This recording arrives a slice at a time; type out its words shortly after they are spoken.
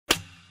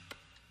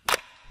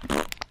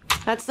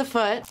That's the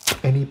foot.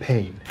 Any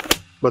pain?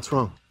 What's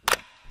wrong?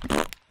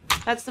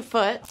 That's the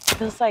foot.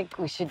 Feels like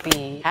we should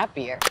be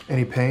happier.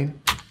 Any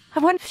pain? I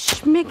want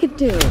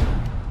Schmigadoon.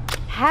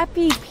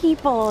 Happy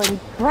people and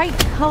bright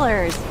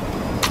colors.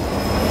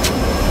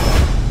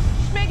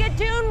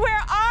 Schmigadoon,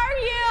 where are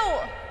you?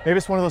 Maybe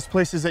it's one of those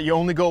places that you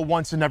only go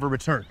once and never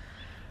return.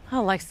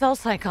 Oh, like Soul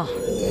Cycle.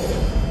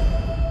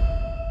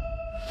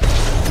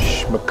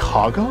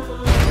 Chicago?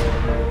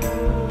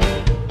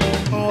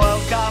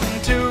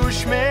 Welcome to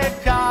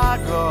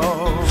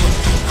Chicago.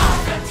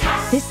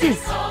 This is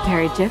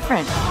very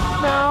different.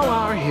 Now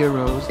our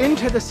heroes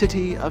enter the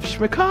city of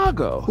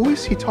Chicago. Who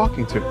is he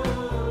talking to?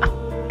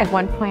 At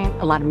one point,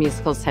 a lot of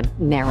musicals had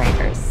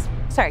narrators.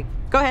 Sorry,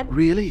 go ahead.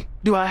 Really?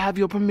 Do I have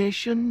your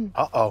permission?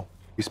 Uh-oh.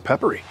 He's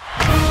peppery.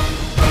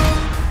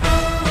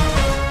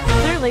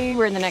 Clearly,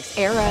 we're in the next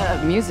era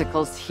of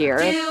musicals here.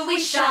 Do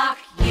we shock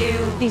you?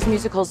 These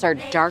musicals are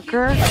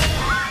darker,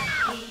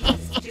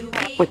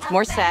 with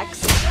more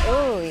sex.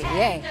 Oh,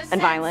 yay. And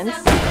violence.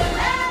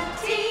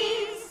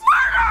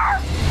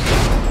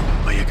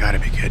 Oh, you gotta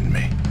be kidding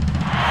me.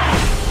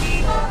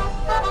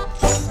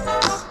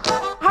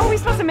 How are we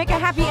supposed to make a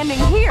happy ending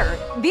here?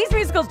 These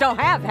musicals don't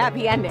have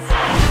happy endings.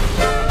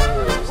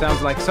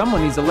 Sounds like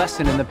someone needs a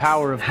lesson in the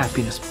power of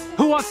happiness.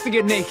 Who wants to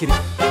get naked?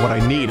 What I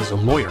need is a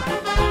lawyer.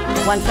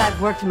 Once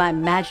I've worked my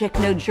magic,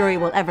 no jury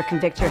will ever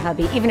convict your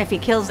hubby, even if he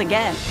kills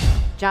again.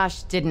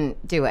 Josh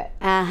didn't do it.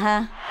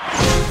 Uh-huh.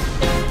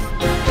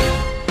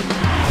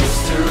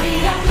 History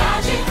and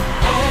magic,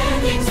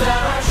 endings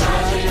that are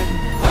tragic.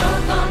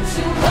 Welcome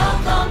to,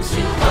 welcome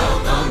to,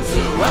 welcome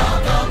to,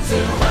 welcome to,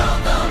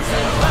 welcome to,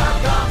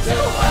 welcome to,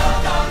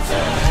 welcome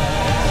to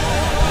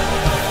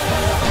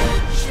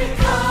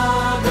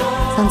Chicago.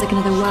 Sounds like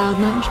another wild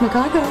night in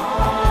Chicago.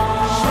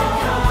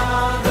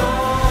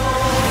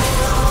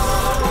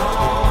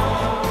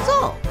 So,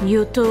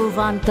 you two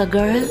want a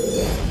girl?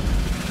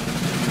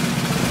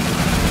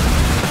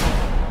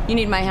 You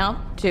need my help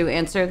to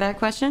answer that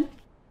question?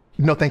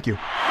 No, thank you.